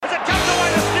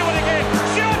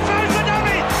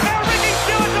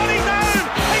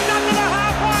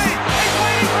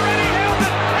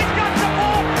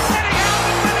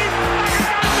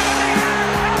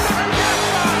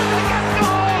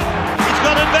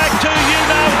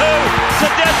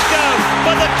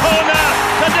for the corner.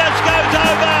 Tedesco's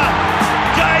over.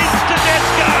 James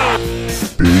Tedesco.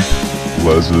 Big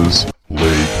Les's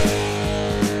League.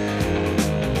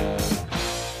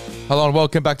 Hello and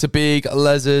welcome back to Big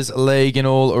Les's League and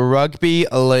all rugby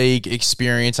league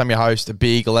experience. I'm your host,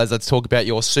 Big Les. Let's talk about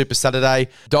your Super Saturday.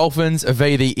 Dolphins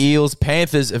v the Eels,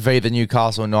 Panthers v the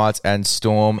Newcastle Knights, and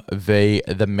Storm v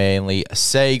the Manly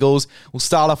Seagulls. We'll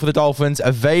start off with the Dolphins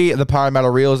v the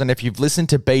Parramatta Eels. And if you've listened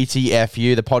to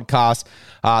BTFU, the podcast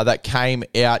that came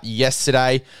out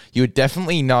yesterday, you would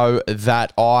definitely know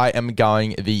that I am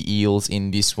going the Eels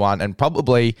in this one, and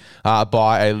probably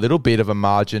by a little bit of a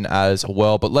margin as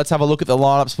well. But let's have a look at the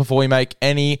lineups before we make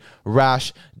any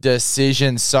rash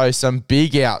decisions. So some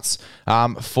big outs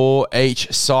for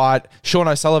each side. Sean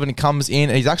O'Sullivan comes in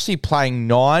and he's actually playing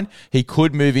 9. He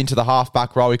could move into the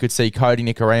halfback role. We could see Cody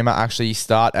Nikorima actually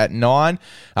start at 9.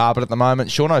 But at the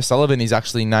moment, Sean O'Sullivan is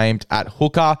actually named at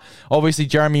hooker. Obviously,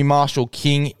 Jeremy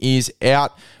Marshall-King is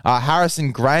out.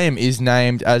 Harrison Graham is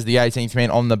named as the 18th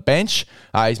man on the bench.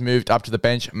 He's moved up to the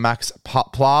bench. Max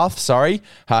Plath,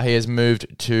 he has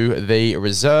moved to the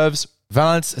reserves.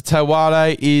 Valence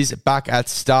Tawade is back at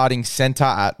starting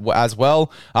centre as well.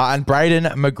 And Braden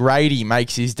McGrady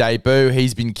makes his debut.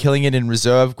 He's been killing it in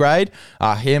reserve grade.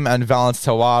 Him and Valence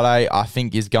Tawade, I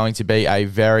think, is going to be a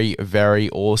very, very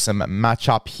awesome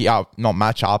matchup here. Not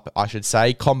matchup, I should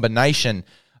say. Combination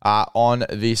on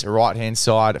this right-hand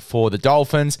side for the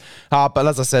Dolphins. But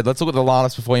as I said, let's look at the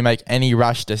lineups before we make any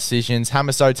rash decisions.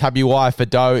 Hamiso Tabuai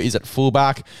Fado is at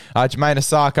fullback. Jermaine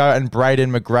Asako and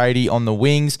Braden McGrady on the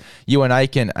wings. Ewan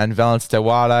Aiken and Valence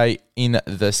Tawade in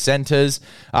the centres.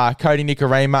 Cody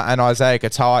Nikorima and Isaiah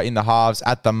Katoa in the halves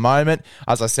at the moment.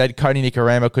 As I said, Cody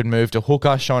Nikorima could move to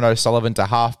hooker, Sean O'Sullivan to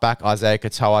halfback, Isaiah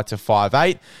Katoa to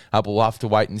 5'8". But we'll have to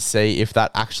wait and see if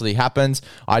that actually happens.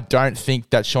 I don't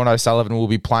think that Sean O'Sullivan will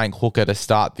be playing hooker to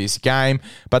start this game.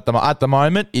 But at the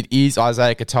moment, it is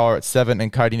Isaiah Katoa at 7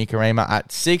 and Cody Nikorima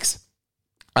at 6.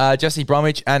 Jesse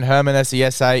Bromwich and Herman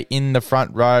Esiese in the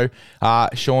front row.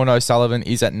 Sean O'Sullivan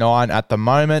is at 9 at the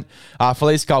moment.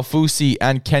 Felice Kalfusi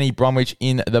and Kenny Bromwich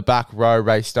in the back row.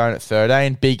 Ray Stone at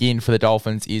 13. Big in for the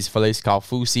Dolphins is Felice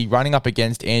Kalfusi running up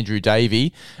against Andrew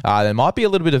Davey. There might be a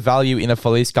little bit of value in a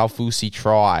Felice Kalfusi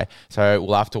try, so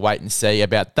we'll have to wait and see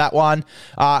about that one.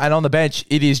 And on the bench,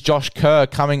 it is Josh Kerr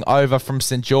coming over from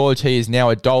St. George. He is now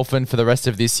a Dolphin for the rest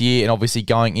of this year and obviously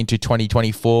going into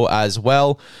 2024 as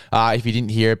well. If you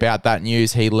didn't hear about that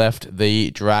news, he left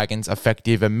the Dragons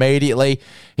effective immediately.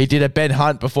 He did a Ben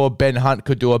Hunt before Ben Hunt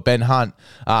could do a Ben Hunt,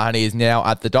 and he is now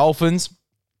at the Dolphins.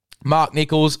 Mark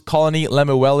Nichols, Colony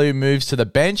Lemuelu moves to the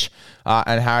bench,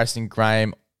 and Harrison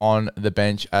Graham on the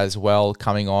bench as well,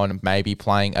 coming on, maybe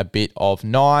playing a bit of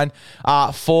 9.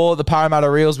 For the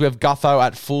Parramatta Eels, we have Gutho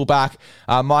at fullback,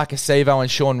 Mike Acevo and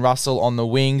Sean Russell on the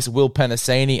wings, Will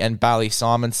Penasini and Bailey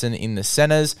Simonson in the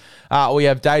centres. We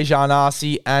have Dejan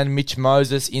Arce and Mitch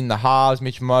Moses in the halves,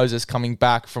 Mitch Moses coming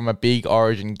back from a big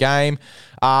Origin game.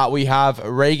 We have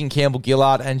Regan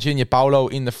Campbell-Gillard and Junior Paulo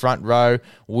in the front row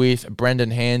with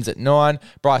Brendan Hands at 9.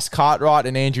 Bryce Cartwright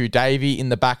and Andrew Davey in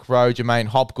the back row. Jermaine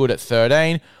Hopgood at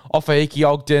 13. Ofahiki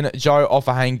Ogden, Joe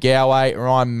Ofahengawe,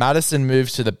 Ryan Madison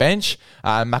moves to the bench.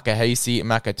 Makahisi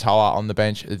Makatoa on the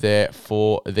bench there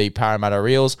for the Parramatta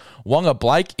Eels. Wonga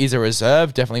Blake is a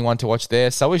reserve, definitely one to watch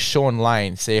there. So is Sean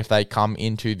Lane. See if they come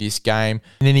into this game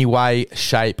in any way,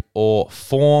 shape or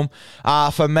form.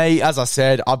 For me, as I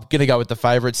said, I'm going to go with the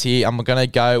favourites here. I'm going to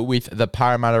go with the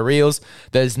Parramatta Eels.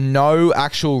 There's no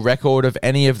actual record of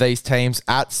any of these teams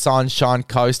at Sunshine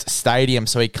Coast Stadium,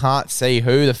 so we can't see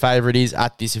who the favourite is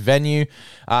at this venue.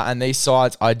 And these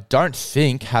sides, I don't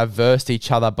think, have versed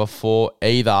each other before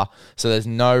either. So there's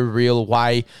no real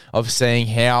way of seeing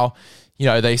how,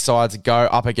 these sides go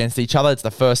up against each other. It's the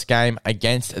first game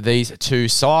against these two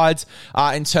sides.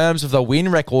 In terms of the win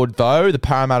record, though, the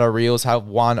Parramatta Eels have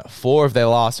won 4 of their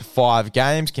last 5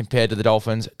 games compared to the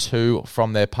Dolphins, 2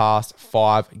 from their past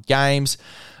 5 games.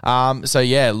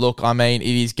 It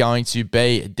is going to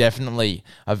be definitely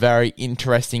a very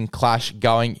interesting clash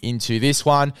going into this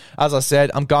one. As I said,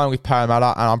 I'm going with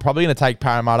Parramatta, and I'm probably going to take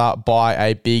Parramatta by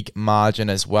a big margin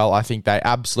as well. I think they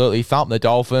absolutely thump the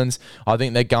Dolphins. I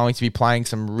think they're going to be playing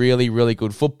some really, really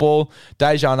good football.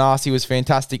 Dejan Arce was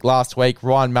fantastic last week.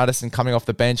 Ryan Madison coming off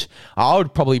the bench. I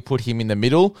would probably put him in the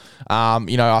middle.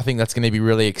 I think that's going to be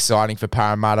really exciting for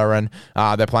Parramatta, and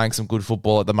they're playing some good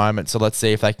football at the moment. So let's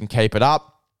see if they can keep it up.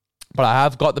 But I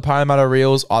have got the Parramatta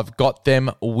Eels. I've got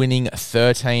them winning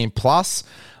 13+.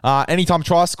 Anytime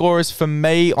try scorers for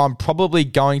me, I'm probably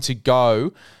going to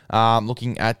go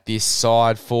Looking at this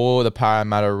side for the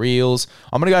Parramatta Eels,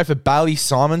 I'm going to go for Bailey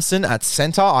Simonson at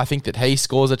centre. I think that he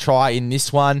scores a try in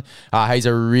this one. He's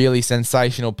a really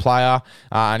sensational player,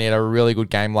 and he had a really good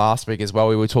game last week as well.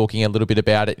 We were talking a little bit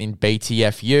about it in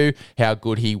BTFU, how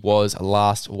good he was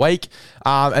last week.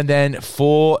 And then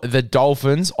for the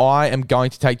Dolphins, I am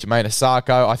going to take Jermaine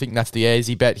Asako. I think that's the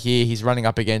easy bet here. He's running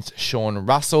up against Sean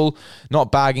Russell.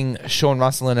 Not bagging Sean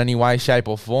Russell in any way, shape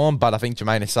or form, but I think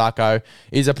Jermaine Asako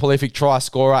is a prolific try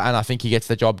scorer, and I think he gets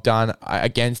the job done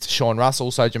against Sean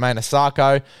Russell. So Jermaine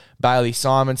Asako, Bailey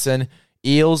Simonson,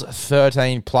 Eels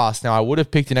 13 plus. Now, I would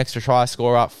have picked an extra try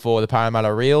scorer for the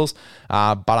Parramatta Eels,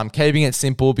 but I'm keeping it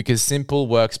simple because simple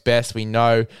works best. We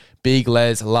know Big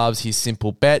Les loves his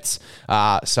simple bets,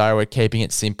 so we're keeping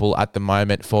it simple at the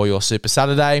moment for your Super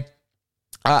Saturday.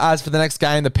 As for the next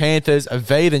game, the Panthers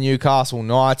v the Newcastle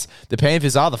Knights. The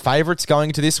Panthers are the favourites going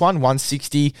into this one,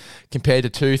 160 compared to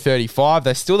 235.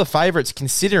 They're still the favourites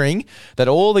considering that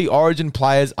all the Origin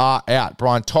players are out.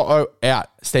 Brian Toto out.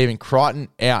 Stephen Crichton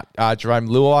out. Jerome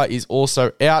Luai is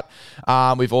also out.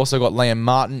 We've also got Liam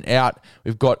Martin out.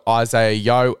 We've got Isaiah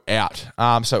Yeo out.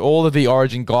 So all of the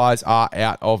Origin guys are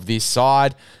out of this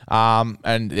side.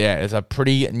 And yeah, it's a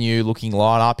pretty new looking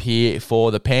lineup here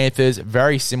for the Panthers.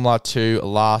 Very similar to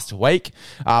last week.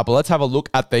 But let's have a look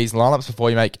at these lineups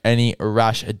before you make any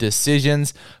rash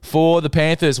decisions. For the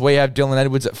Panthers, we have Dylan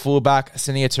Edwards at fullback,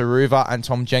 Senia Taruva and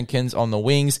Tom Jenkins on the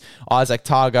wings, Isaac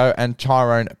Targo and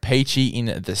Tyrone Peachy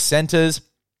in the centres.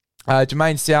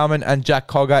 Jermaine Salmon and Jack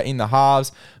Cogger in the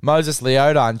halves, Moses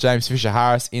Leota and James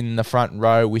Fisher-Harris in the front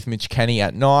row with Mitch Kenny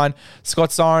at 9,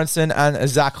 Scott Sorensen and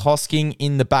Zach Hosking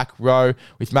in the back row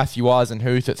with Matthew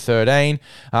Eisenhuth at 13,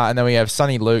 and then we have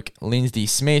Sonny Luke, Lindsay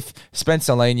Smith,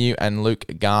 Spencer Leniu and Luke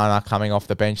Garner coming off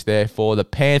the bench there for the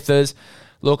Panthers.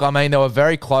 Look, I mean, they were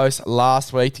very close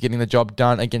last week to getting the job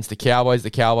done against the Cowboys.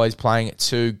 The Cowboys playing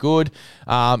too good.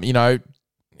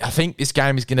 I think this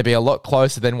game is going to be a lot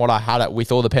closer than what I had it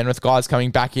with all the Penrith guys coming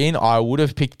back in. I would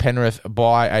have picked Penrith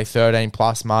by a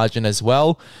 13-plus margin as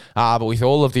well. But with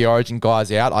all of the Origin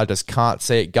guys out, I just can't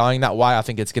see it going that way. I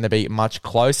think it's going to be much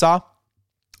closer.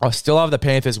 I still have the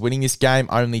Panthers winning this game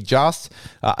only just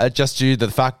due to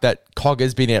the fact that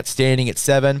Cogger's been outstanding at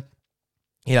 7.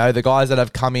 You know, the guys that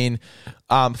have come in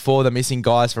for the missing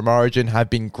guys from Origin have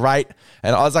been great.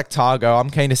 And Isaac Targo,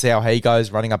 I'm keen to see how he goes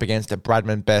running up against a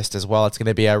Bradman Best as well. It's going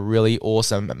to be a really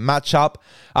awesome matchup.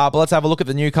 But let's have a look at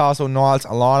the Newcastle Knights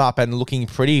lineup and looking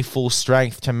pretty full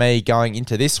strength to me going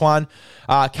into this one.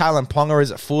 Callum Ponga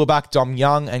is at fullback, Dom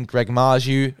Young and Greg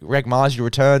Marju. Greg Marju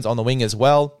returns on the wing as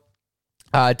well.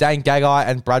 Dane Gagai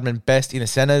and Bradman Best in the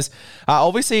centres.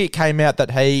 Obviously, it came out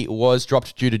that he was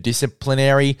dropped due to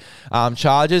disciplinary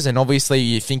charges, and obviously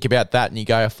you think about that and you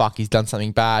go, oh, fuck, he's done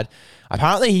something bad.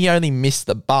 Apparently, he only missed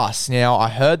the bus. Now, I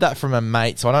heard that from a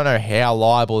mate, so I don't know how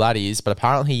liable that is, but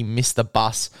apparently he missed the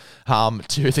bus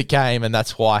to the game, and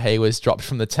that's why he was dropped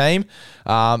from the team.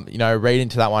 Read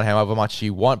into that one however much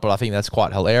you want, but I think that's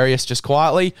quite hilarious, just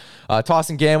quietly.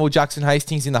 Tyson Gamble, Jackson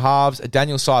Hastings in the halves,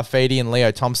 Daniel Saifidi and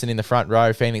Leo Thompson in the front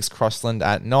row, Phoenix Crossland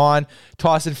at 9,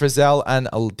 Tyson Frizzell and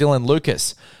Dylan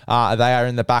Lucas. They are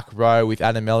in the back row with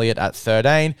Adam Elliott at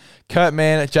 13. Kurt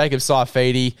Mann, Jacob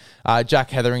Saifidi, Jack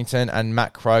Hetherington and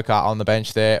Matt Croker on the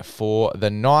bench there for the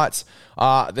Knights.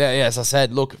 As I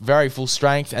said, look, very full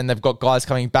strength, and they've got guys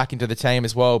coming back into the team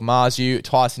as well. Marzu,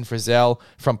 Tyson Frizzell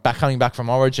coming back from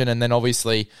Origin, and then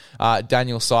obviously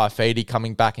Daniel Saifidi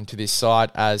coming back into this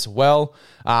side as well.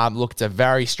 Look, it's a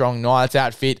very strong Knights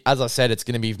outfit. As I said, it's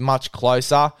going to be much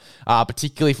closer,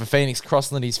 particularly for Phoenix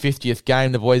Crossland, his 50th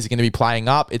game. The boys are going to be playing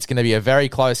up. It's going to be a very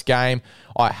close game.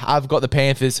 I have got the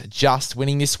Panthers just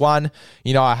winning this one.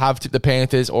 I have tipped the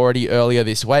Panthers already earlier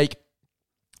this week.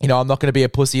 I'm not going to be a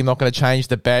pussy. I'm not going to change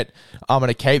the bet. I'm going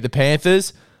to keep the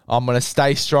Panthers. I'm going to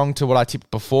stay strong to what I tipped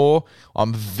before.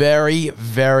 I'm very,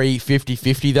 very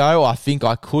 50-50 though. I think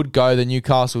I could go the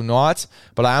Newcastle Knights,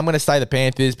 but I am going to stay the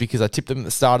Panthers because I tipped them at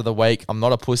the start of the week. I'm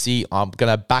not a pussy. I'm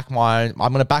going to back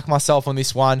myself on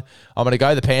this one. I'm going to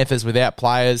go the Panthers without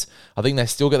players. I think they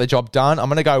still get the job done. I'm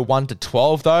going to go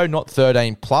 1-12 though, not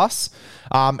 13 plus.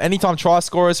 Anytime try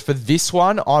scorers for this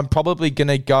one, I'm probably going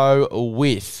to go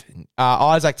with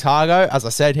Isaac Targo. As I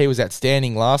said, he was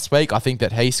outstanding last week. I think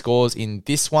that he scores in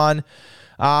this one.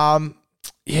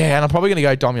 And I'm probably going to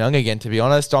go Dom Young again, to be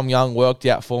honest. Dom Young worked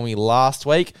out for me last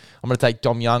week. I'm going to take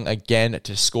Dom Young again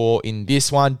to score in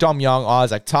this one. Dom Young,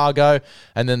 Isaac Targo,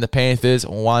 and then the Panthers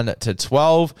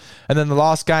 1-12. And then the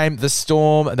last game,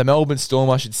 the Melbourne Storm,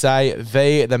 I should say,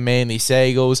 v the Manly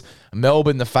Seagulls.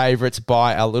 Melbourne, the favourites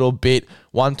by a little bit,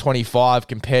 $1.25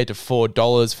 compared to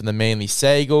 $4 for the Manly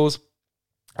Seagulls.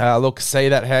 Look, see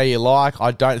that how you like.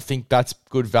 I don't think that's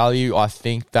good value. I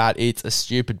think that it's a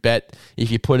stupid bet if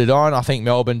you put it on. I think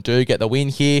Melbourne do get the win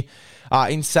here.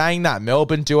 In saying that,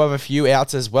 Melbourne do have a few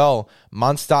outs as well.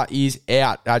 Munster is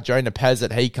out. Joe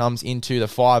Nepezet, he comes into the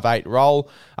 5'8 role.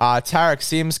 Tarek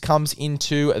Sims comes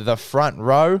into the front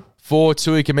row. For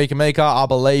Tui Kamika, I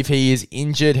believe he is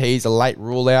injured. He's a late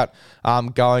rule out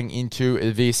going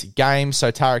into this game.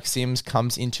 So Tarek Sims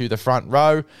comes into the front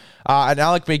row. And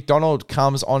Alec McDonald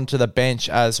comes onto the bench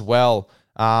as well.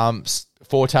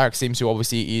 For Tarek Sims, who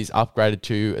obviously is upgraded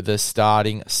to the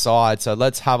starting side. So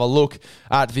let's have a look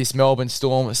at this Melbourne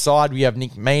Storm side. We have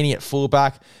Nick Meaney at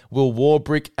fullback, Will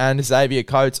Warbrick and Xavier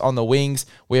Coates on the wings.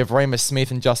 We have Remus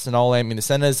Smith and Justin Olam in the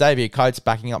centres. Xavier Coates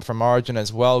backing up from Origin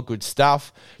as well. Good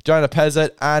stuff. Jonah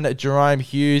Pezzett and Jerome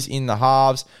Hughes in the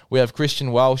halves. We have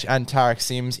Christian Welsh and Tarek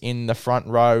Sims in the front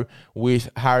row with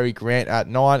Harry Grant at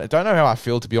 9. I don't know how I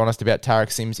feel, to be honest, about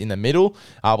Tarek Sims in the middle.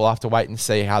 We'll have to wait and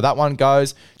see how that one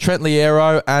goes. Trent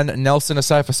Liero and Nelson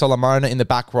Asofa Solomona in the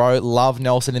back row. Love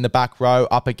Nelson in the back row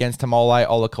up against Tamole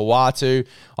Olakawatu.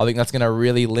 I think that's going to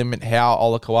really limit how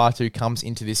Olakawatu comes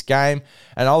into this game.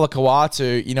 And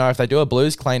Olakawatu, if they do a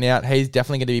Blues clean out, he's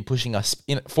definitely going to be pushing us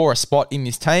for a spot in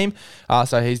this team.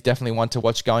 So he's definitely one to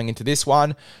watch going into this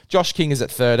one. Josh King is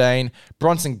at 13.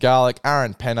 Bronson Garlick,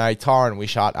 Aaron Penne, Tyron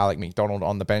Wishart, Alec McDonald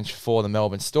on the bench for the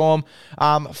Melbourne Storm.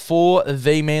 For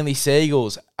the Manly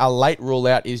Seagulls, a late rule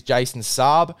out is Jason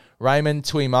Saab. Raymond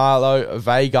Tuimalo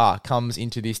Vega comes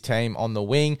into this team on the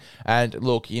wing. And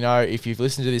look, if you've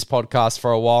listened to this podcast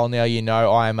for a while now,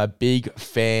 I am a big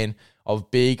fan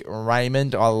of Big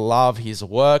Raymond. I love his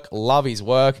work.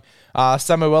 Samuela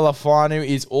Fainu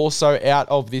is also out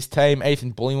of this team.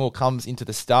 Ethan Bullingwell comes into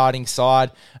the starting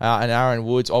side. And Aaron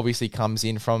Woods obviously comes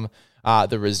in from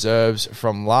the reserves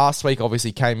from last week.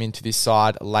 Obviously came into this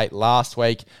side late last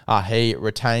week. He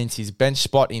retains his bench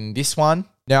spot in this one.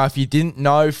 Now, if you didn't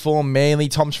know, for Manly,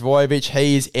 Tom Trbojevic,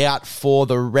 he is out for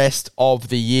the rest of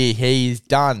the year. He is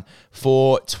done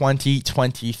for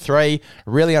 2023.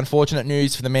 Really unfortunate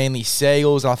news for the Manly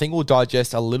Seagulls, and I think we'll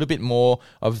digest a little bit more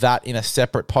of that in a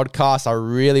separate podcast. I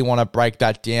really want to break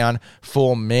that down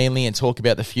for Manly and talk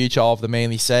about the future of the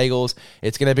Manly Seagulls.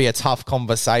 It's going to be a tough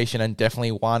conversation and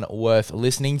definitely one worth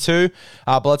listening to.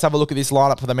 But let's have a look at this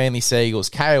lineup for the Manly Seagulls.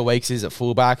 Ko Weeks is at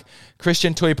fullback,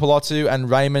 Christian Tuipulotu and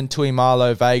Raymond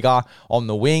Tuimalo Vega on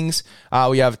the wings.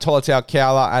 We have Tolatau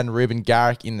Kowler and Ruben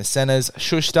Garrick in the centres,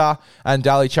 Schuster and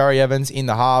Dali Cherry Evans in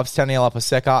the halves, Taniela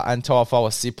Paseka and Toafoa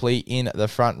Sipley in the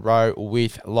front row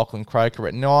with Lachlan Croker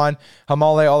at 9.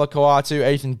 Hamole Olakawatu,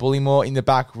 Ethan Bullymore in the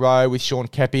back row with Sean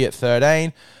Kepi at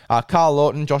 13. Carl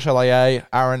Lawton, Josh Alaye,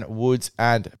 Aaron Woods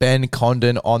and Ben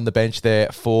Condon on the bench there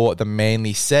for the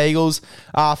Manly Seagulls.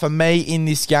 For me in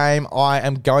this game, I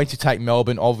am going to take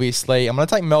Melbourne, obviously. I'm going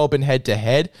to take Melbourne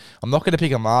head-to-head. I'm not going to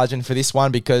pick a margin for this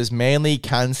one because Manly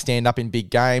can stand up in big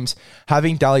games.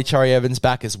 Having Dali Cherry Evans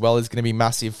back as well is going to be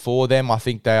massive for them. I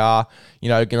think they are,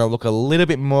 going to look a little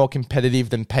bit more competitive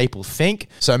than people think.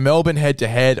 So Melbourne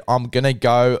head-to-head, I'm going to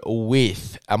go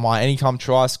with my anytime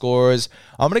try scorers.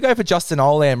 I'm going to go for Justin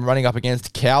Olam running up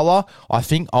against Cowler. I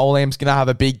think Olam's going to have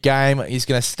a big game. He's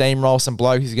going to steamroll some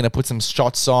blokes. He's going to put some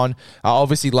shots on.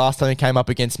 Obviously, last time he came up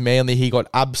against Manly, he got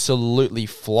absolutely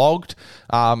flogged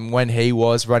when he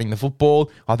was running the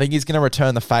football. I think he's going to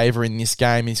return the favour in this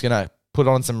game. He's going to put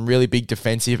on some really big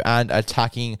defensive and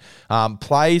attacking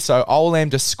plays. So Olam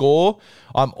to score.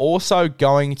 I'm also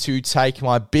going to take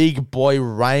my big boy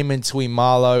Raymond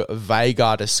Tuimalo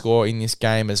Vega to score in this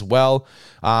game as well.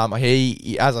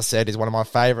 He, as I said, is one of my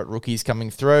favourite rookies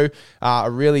coming through. A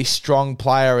really strong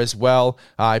player as well.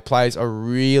 He plays a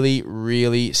really,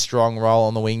 really strong role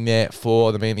on the wing there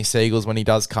for the Manly Seagulls when he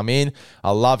does come in.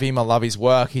 I love him. I love his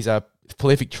work. He's a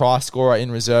prolific try scorer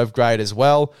in reserve grade as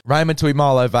well. Raymond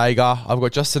Tuimalo Vega. I've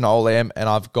got Justin Olam and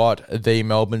I've got the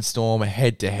Melbourne Storm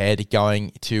head-to-head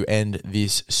going to end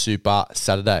this Super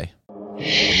Saturday.